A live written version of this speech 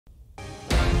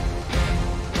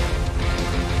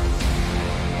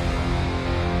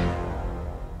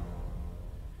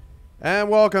And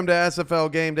welcome to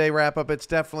SFL Game Day Wrap-Up. It's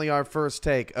definitely our first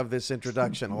take of this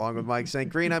introduction. Along with Mike St.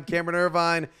 Green, I'm Cameron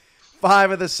Irvine. 5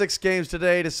 of the 6 games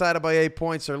today decided by 8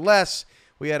 points or less.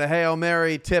 We had a Hail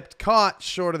Mary tipped caught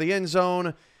short of the end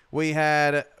zone. We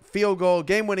had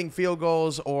game-winning field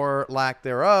goals or lack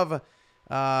thereof.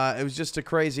 It was just a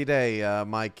crazy day,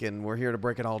 Mike, and we're here to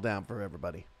break it all down for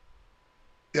everybody.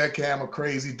 Yeah, Cam, a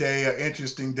crazy day, an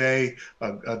interesting day,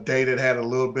 a day that had a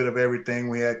little bit of everything.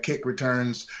 We had kick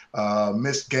returns,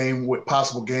 missed game with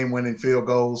possible game-winning field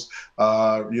goals,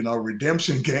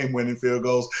 redemption game-winning field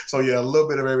goals. So yeah, a little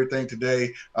bit of everything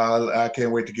today. I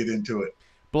can't wait to get into it.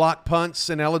 Block punts,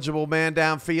 an eligible man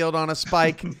downfield on a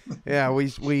spike. Yeah,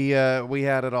 we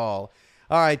had it all.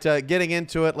 All right, getting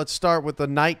into it, let's start with the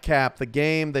nightcap, the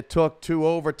game that took 2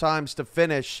 overtimes to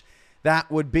finish.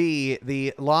 That would be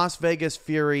the Las Vegas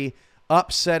Fury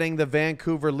upsetting the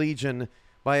Vancouver Legion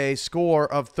by a score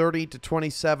of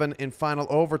 30-27 in final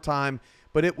overtime.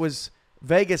 But it was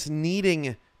Vegas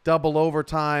needing double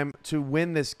overtime to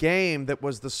win this game that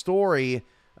was the story,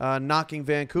 knocking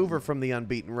Vancouver from the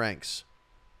unbeaten ranks.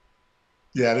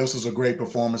 Yeah, this was a great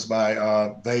performance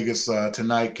by Vegas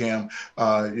tonight, Cam.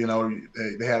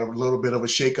 They had a little bit of a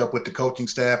shakeup with the coaching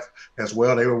staff as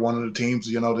well. They were one of the teams,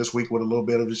 this week with a little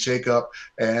bit of a shakeup,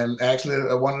 and actually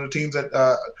one of the teams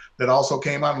that also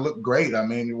came out and looked great. I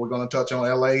mean, we're going to touch on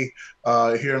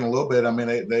LA here in a little bit. I mean,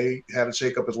 they had a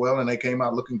shakeup as well, and they came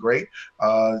out looking great.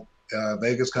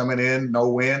 Vegas coming in, no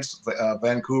wins.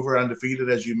 Vancouver undefeated,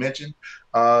 as you mentioned.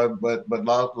 But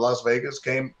Las Vegas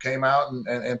came out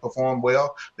and performed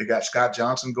well. They got Scott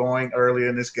Johnson going early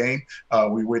in this game.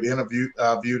 We would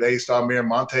viewed A-Star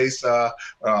Miramontes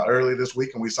early this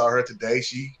week, and we saw her today.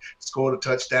 She scored a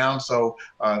touchdown. So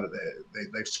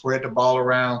they spread the ball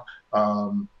around.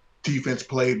 Defense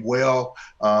played well,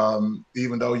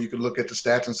 even though you could look at the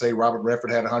stats and say Robert Redford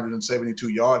had 172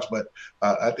 yards. But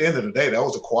at the end of the day, that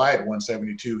was a quiet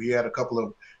 172. He had a couple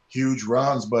of huge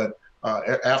runs, but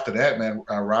after that, man,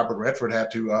 Robert Redford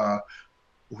had to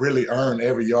really earn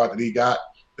every yard that he got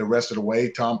the rest of the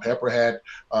way. Tom Pepper had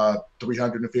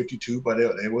 352, but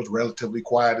it was relatively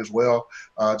quiet as well.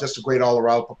 Just a great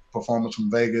all-around performance from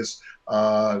Vegas.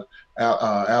 Alan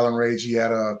Ragey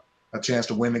had a chance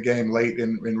to win the game late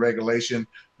in regulation,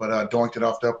 but doinked it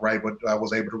off the upright, but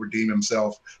was able to redeem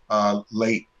himself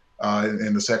late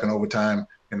in the second overtime,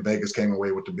 and Vegas came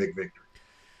away with the big victory.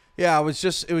 Yeah, it was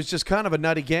just kind of a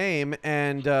nutty game,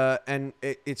 and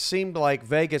it seemed like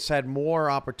Vegas had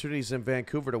more opportunities than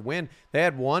Vancouver to win. They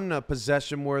had one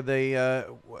possession where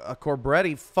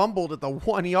Corbretti fumbled at the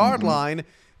 1-yard line.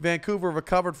 Vancouver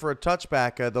recovered for a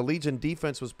touchback. The Legion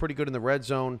defense was pretty good in the red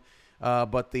zone.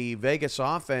 But the Vegas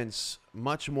offense,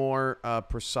 much more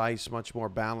precise, much more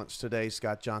balanced today.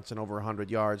 Scott Johnson over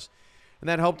 100 yards. And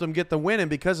that helped them get the win.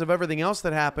 And because of everything else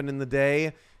that happened in the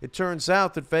day, it turns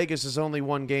out that Vegas is only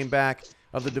 1 game back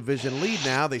of the division lead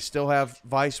now. They still have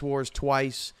Vice Wars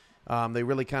twice. They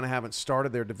really kind of haven't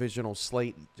started their divisional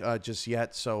slate just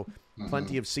yet. So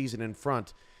plenty of season in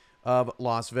front of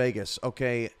Las Vegas.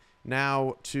 Okay,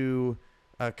 now to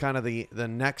kind of the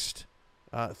next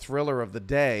thriller of the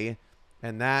day.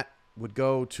 And that would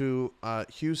go to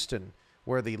Houston,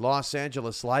 where the Los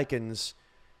Angeles Lycans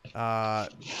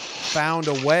found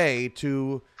a way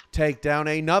to take down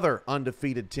another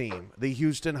undefeated team, the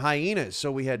Houston Hyenas.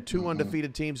 So we had 2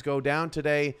 undefeated teams go down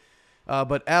today.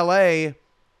 But L.A.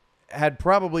 had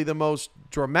probably the most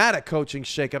dramatic coaching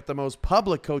shakeup, the most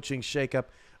public coaching shakeup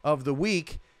of the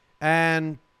week.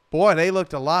 And, boy, they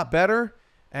looked a lot better.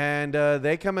 And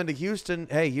they come into Houston.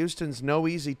 Hey, Houston's no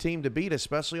easy team to beat,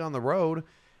 especially on the road.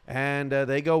 And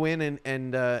they go in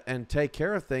and take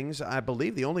care of things. I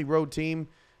believe the only road team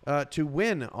to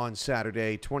win on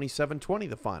Saturday, 27-20,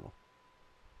 the final.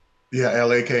 Yeah,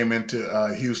 LA came into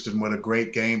Houston with a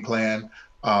great game plan.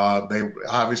 They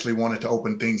obviously wanted to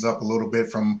open things up a little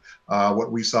bit from what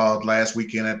we saw last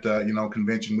weekend at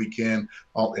convention weekend.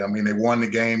 I mean, they won the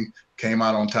game, came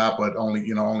out on top, but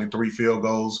only 3 field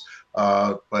goals.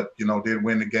 But did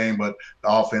win the game. But the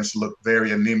offense looked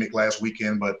very anemic last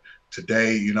weekend. But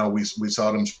today, we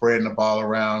saw them spreading the ball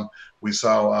around. We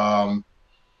saw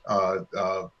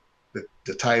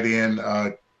the tight end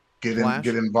get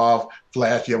involved.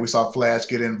 Flash, yeah, we saw Flash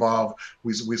get involved.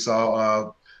 We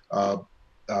saw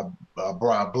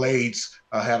Blades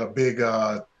had a big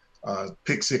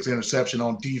pick 6 interception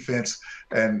on defense,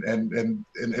 and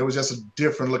it was just a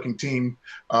different looking team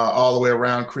all the way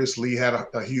around. Chris Lee had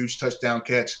a huge touchdown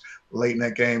catch late in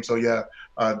that game. So yeah,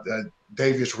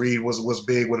 Davis Reed was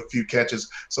big with a few catches.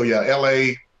 So yeah,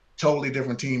 LA, totally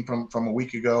different team from a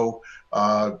week ago.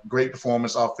 Great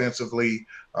performance offensively.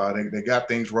 They got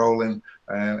things rolling.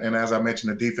 And as I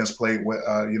mentioned, the defense played,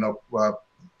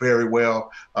 very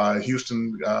well.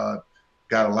 Houston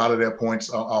got a lot of their points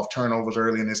off turnovers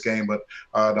early in this game, but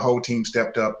the whole team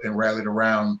stepped up and rallied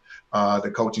around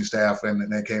the coaching staff,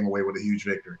 and they came away with a huge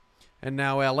victory. And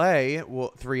now LA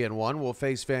will 3-1 will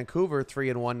face Vancouver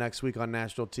 3-1 next week on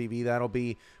national TV. That'll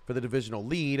be for the divisional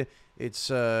lead. It's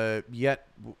we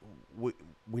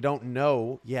don't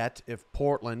know yet if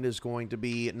Portland is going to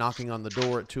be knocking on the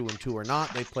door at 2-2 or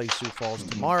not. They play Sioux Falls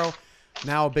tomorrow.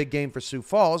 Now a big game for Sioux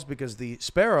Falls because the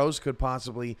Sparrows could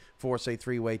possibly force a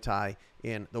three-way tie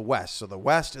in the West. So the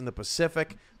West and the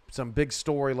Pacific, some big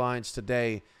storylines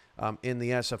today in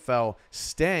the SFL.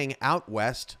 Staying out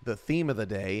West, the theme of the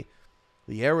day,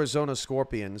 the Arizona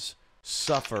Scorpions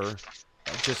suffer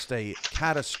just a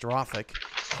catastrophic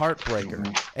heartbreaker.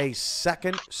 A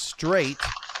second straight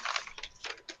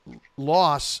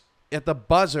loss at the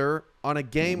buzzer on a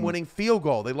game-winning field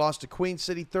goal. They lost to Queen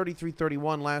City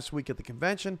 33-31 last week at the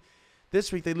convention.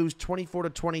 This week they lose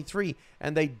 24-23,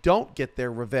 and they don't get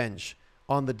their revenge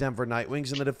on the Denver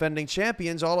Nightwings and the defending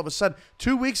champions. All of a sudden,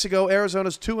 2 weeks ago,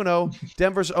 Arizona's 2-0,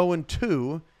 Denver's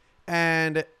 0-2,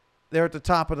 and they're at the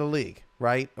top of the league,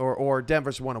 right? Or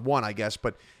Denver's 1-1, I guess,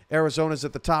 but Arizona's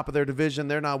at the top of their division.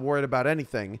 They're not worried about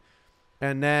anything.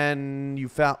 And then you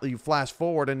flash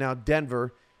forward, and now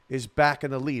Denver is back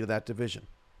in the lead of that division.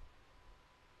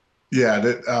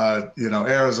 Yeah,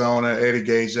 Arizona, Eddie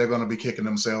Gage, they're going to be kicking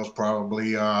themselves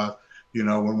probably,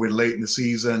 when we're late in the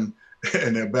season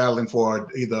and they're battling for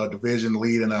either a division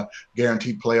lead and a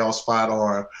guaranteed playoff spot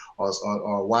or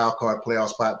a wild card playoff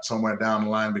spot somewhere down the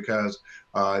line because,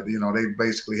 they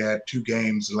basically had 2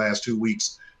 games the last 2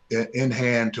 weeks in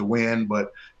hand to win,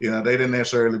 but, they didn't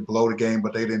necessarily blow the game,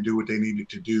 but they didn't do what they needed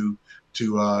to do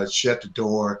to shut the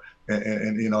door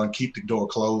and keep the door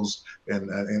closed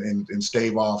and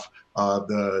stave off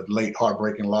the late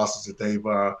heartbreaking losses that they've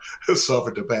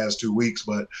suffered the past 2 weeks.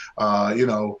 But a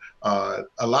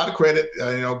lot of credit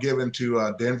given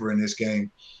to Denver in this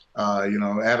game.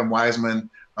 Adam Wiseman.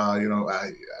 I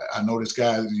know this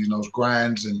guy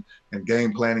grinds and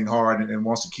game planning hard and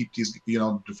wants to keep these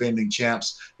defending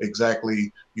champs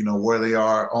exactly where they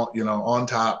are on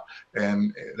top.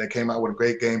 And they came out with a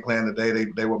great game plan today.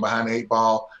 They were behind the 8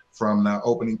 ball from the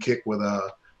opening kick with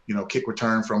a kick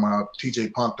return from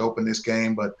TJ Punk to open this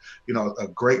game. But a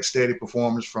great steady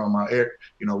performance from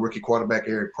rookie quarterback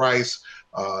Eric Price.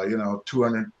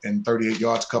 238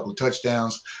 yards, a couple of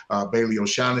touchdowns. Bailey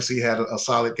O'Shaughnessy had a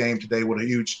solid game today with a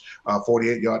huge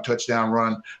 48-yard touchdown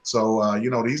run. So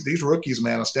these rookies,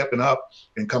 man, are stepping up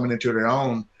and coming into their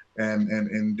own.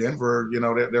 And Denver,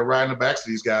 they're riding the backs of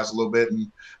these guys a little bit.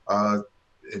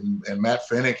 And Matt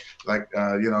Fennick,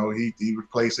 he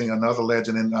replacing another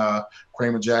legend in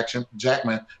Kramer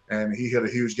Jackman, and he hit a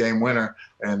huge game winner.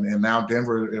 And now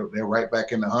Denver, they're right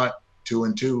back in the hunt,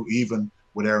 2-2, even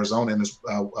with Arizona in this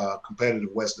competitive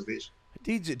West Division.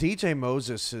 DJ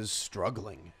Moses is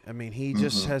struggling. I mean, he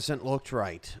just hasn't looked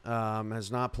right.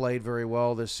 Has not played very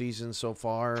well this season so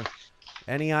far.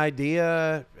 Any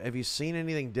idea? Have you seen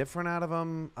anything different out of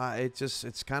him?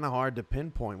 It's kind of hard to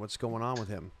pinpoint what's going on with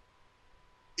him.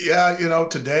 Yeah,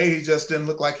 today he just didn't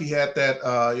look like he had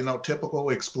that, typical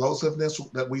explosiveness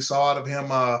that we saw out of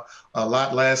him a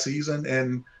lot last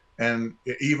season. And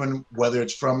even whether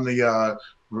it's from the,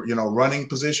 running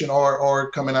position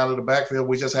or coming out of the backfield,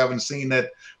 we just haven't seen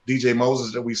that DJ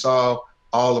Moses that we saw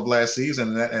all of last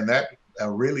season. And that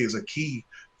really is a key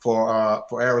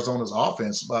for Arizona's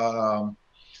offense. But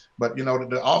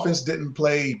the offense didn't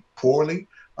play poorly.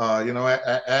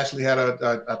 Ashley had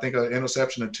I think an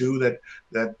interception or 2 that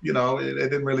it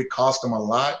didn't really cost them a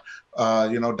lot.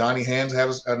 Donnie Hands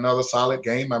had another solid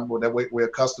game that we're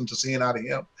accustomed to seeing out of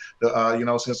him,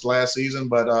 since last season.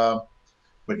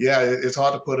 But yeah, it's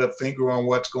hard to put a finger on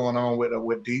what's going on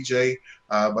with DJ.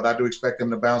 But I do expect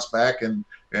him to bounce back, and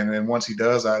then once he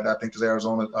does, I think this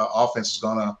Arizona offense is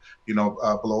gonna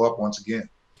blow up once again.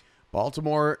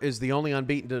 Baltimore is the only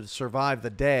unbeaten to survive the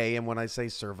day, and when I say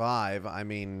survive, I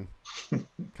mean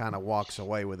kind of walks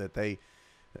away with it. They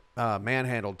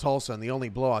manhandled Tulsa in the only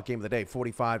blowout game of the day,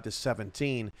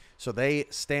 45-17. So they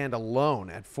stand alone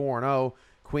at 4-0.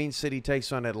 Queen City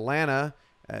takes on Atlanta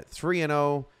at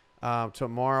 3-0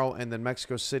 tomorrow, and then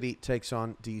Mexico City takes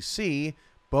on DC.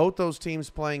 Both those teams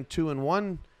playing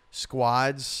 2-1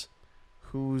 squads.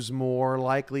 Who's more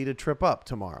likely to trip up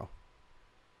tomorrow?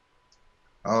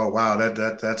 Oh wow,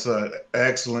 that's an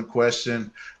excellent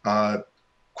question.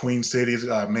 Queen City's,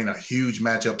 a huge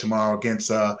matchup tomorrow against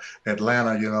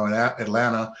Atlanta. In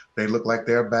Atlanta, they look like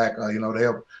they're back.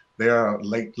 They're a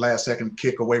late last second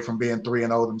kick away from being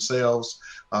 3-0 themselves.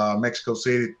 Mexico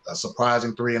City, a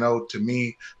surprising 3-0 to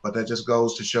me, but that just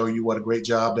goes to show you what a great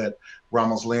job that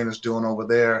Ramos Lynn is doing over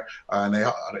there. And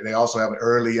they also have an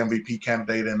early MVP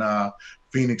candidate in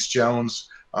Phoenix Jones.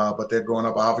 But they're going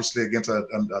up obviously against a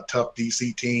tough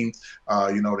DC team.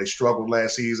 They struggled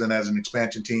last season as an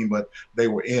expansion team, but they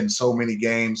were in so many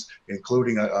games,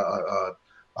 including a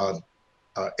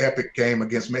epic game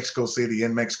against Mexico City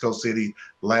in Mexico City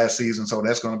last season. So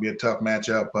that's going to be a tough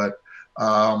matchup. But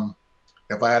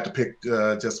if I had to pick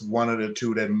just one of the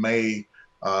two that may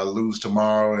lose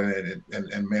tomorrow,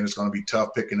 and man, it's going to be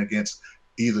tough picking against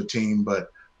either team. But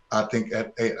I think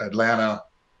at Atlanta,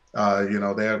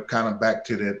 they're kind of back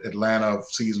to the Atlanta of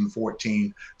season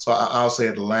 14. So I'll say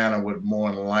Atlanta would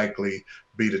more than likely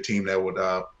be the team that would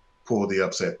pull the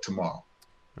upset tomorrow.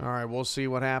 All right, we'll see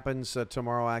what happens.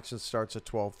 Tomorrow action starts at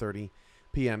 12:30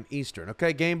 p.m. Eastern.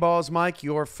 Okay, Game Balls, Mike,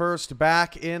 you're first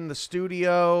back in the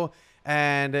studio.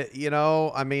 And,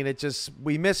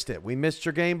 we missed it. We missed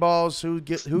your Game Balls. Who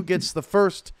gets the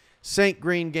first St.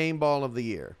 Green Game Ball of the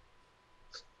year?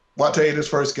 Well, I'll tell you, this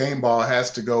first game ball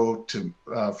has to go to,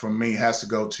 from me, has to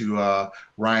go to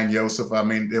Ryan Yosef. I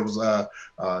mean, it was a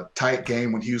tight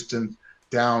game when Houston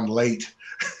down late,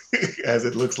 as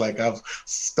it looks like I've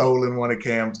stolen one of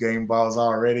Cam's game balls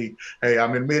already. Hey,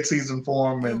 I'm in midseason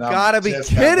form. And you gotta be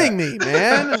kidding me,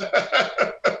 man.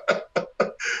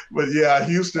 But yeah,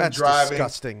 Houston That's driving.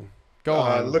 Disgusting. Go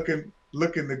on.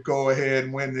 Looking to go ahead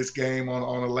and win this game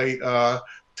on a late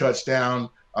touchdown.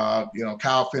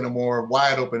 Kyle Fenimore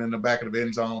wide open in the back of the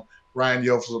end zone. Ryan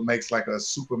Yosef makes like a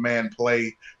Superman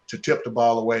play to tip the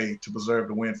ball away to preserve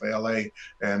the win for LA.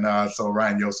 And so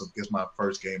Ryan Yosef gets my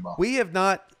first game ball. We have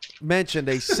not mentioned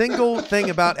a single thing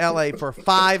about LA for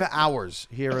 5 hours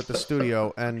here at the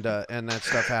studio, and that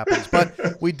stuff happens.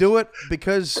 But we do it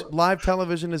because live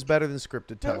television is better than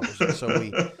scripted television.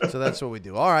 So that's what we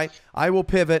do. All right, I will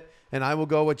pivot, and I will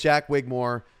go with Jack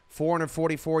Wigmore.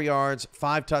 444 yards,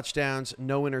 5 touchdowns,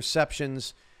 no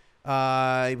interceptions.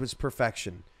 It was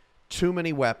perfection. Too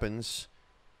many weapons,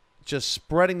 just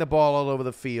spreading the ball all over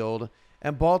the field.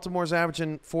 And Baltimore's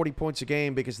averaging 40 points a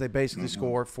game because they basically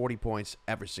score 40 points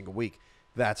every single week.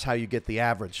 That's how you get the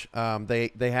average.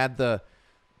 They had the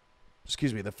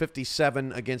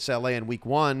 57 against LA in week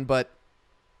 1, but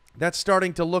that's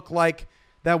starting to look like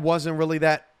that wasn't really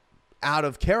that out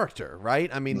of character, right?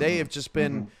 I mean, they have just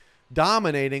been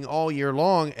dominating all year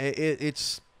long.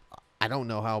 I don't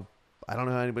know how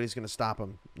anybody's going to stop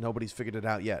them. Nobody's figured it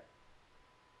out yet.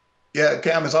 Yeah,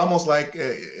 Cam, it's almost like,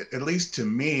 at least to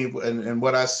me, and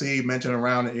what I see mentioned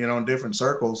around, in different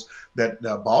circles, that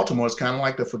Baltimore is kind of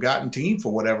like the forgotten team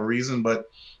for whatever reason, but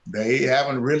they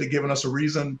haven't really given us a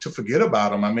reason to forget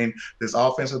about them. I mean, this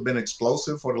offense has been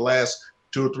explosive for the last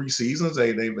 2 or 3 seasons.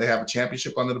 They have a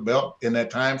championship under the belt in that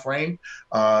time frame.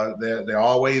 They're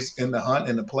always in the hunt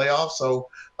in the playoffs. So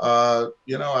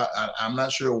I'm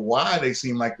not sure why they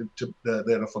seem like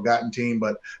they're a forgotten team,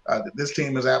 but this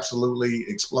team is absolutely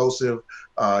explosive.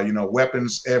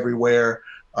 Weapons everywhere.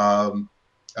 5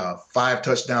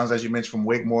 touchdowns, as you mentioned, from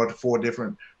Wigmore to 4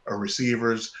 different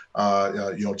receivers.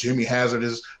 Jimmy Hazard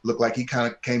looked like he kind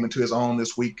of came into his own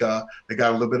this week. They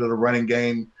got a little bit of the running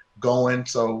game going.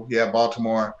 So yeah,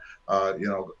 Baltimore, going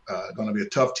to be a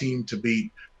tough team to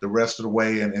beat the rest of the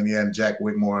way. And in the end, Jack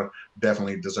Wigmore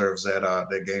definitely deserves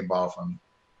that game ball from me.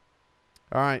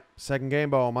 All right, second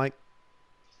game ball, Mike.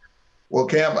 Well,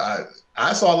 Cam,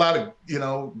 I saw a lot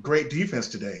of great defense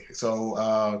today. So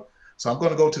I'm going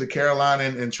to go to the Carolina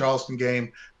and Charleston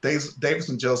game.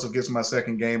 Davison Joseph gets my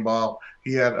second game ball.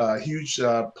 He had huge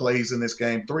plays in this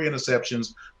game, 3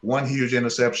 interceptions, 1 huge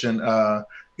interception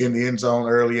in the end zone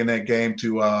early in that game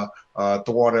to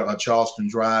thwart a Charleston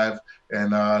drive,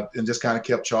 and just kind of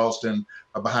kept Charleston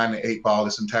behind the 8 ball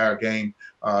this entire game.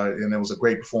 And it was a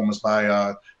great performance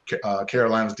by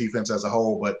Carolina's defense as a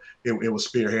whole, but it was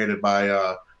spearheaded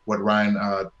by what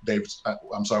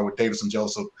Davison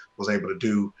Joseph was able to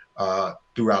do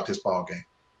throughout this ball game.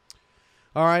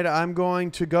 All right, I'm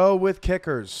going to go with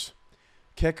kickers.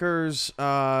 Kickers,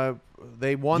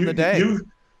 they won the day.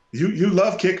 You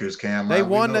love kickers, Cam. They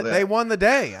won the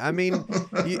day. I mean,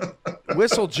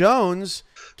 Whistle Jones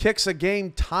kicks a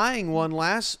game-tying one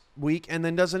last week and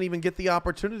then doesn't even get the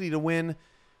opportunity to win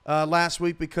last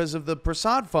week because of the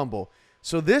Prasad fumble.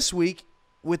 So this week,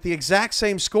 with the exact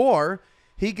same score,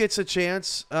 he gets a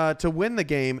chance to win the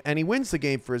game, and he wins the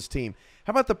game for his team.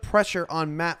 How about the pressure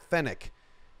on Matt Fennick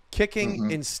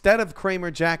kicking instead of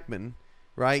Kramer Jackman,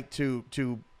 right, to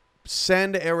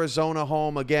send Arizona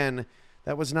home again?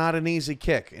 That was not an easy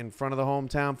kick in front of the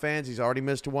hometown fans. He's already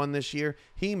missed one this year.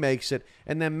 He makes it.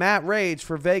 And then Matt Rage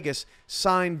for Vegas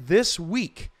signed this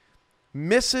week.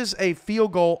 Misses a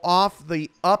field goal off the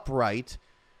upright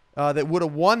that would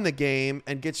have won the game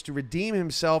and gets to redeem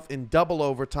himself in double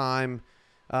overtime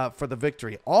for the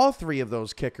victory. All three of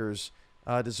those kickers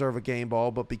deserve a game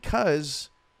ball, but because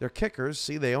they're kickers,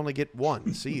 see, they only get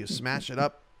one. See, you smash it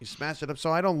up. You smash it up.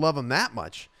 So I don't love them that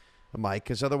much, Mike,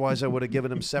 because otherwise I would have given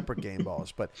them separate game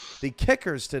balls. But the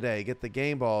kickers today get the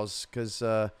game balls because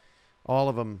all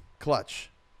of them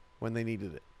clutch when they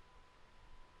needed it.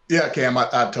 Yeah, Cam, I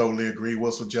totally agree.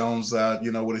 Wilson Jones, with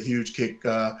a huge kick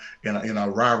in a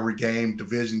rivalry game,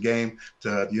 division game,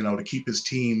 to keep his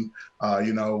team,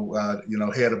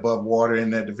 head above water in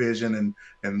that division,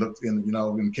 and look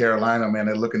in Carolina, man,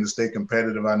 they're looking to stay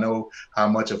competitive. I know how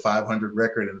much a 500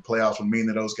 record in the playoffs would mean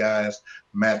to those guys.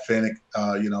 Matt Fennick,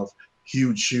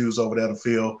 huge shoes over there to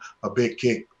fill, a big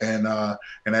kick, and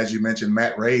as you mentioned,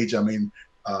 Matt Rage. I mean,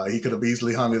 he could have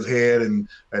easily hung his head and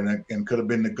could have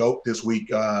been the GOAT this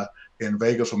week in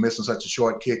Vegas for missing such a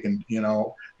short kick and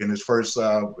in his first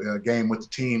game with the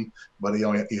team. But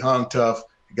he hung tough,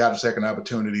 he got a second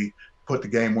opportunity, put the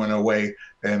game winner away,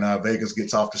 and Vegas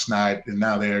gets off the schneid, and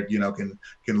now they're can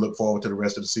look forward to the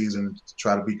rest of the season to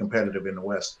try to be competitive in the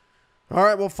West. All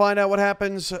right, we'll find out what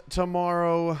happens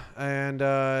tomorrow,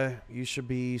 and you should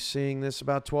be seeing this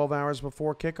about 12 hours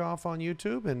before kickoff on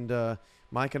YouTube, and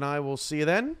Mike and I will see you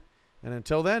then. And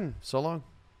until then, so long.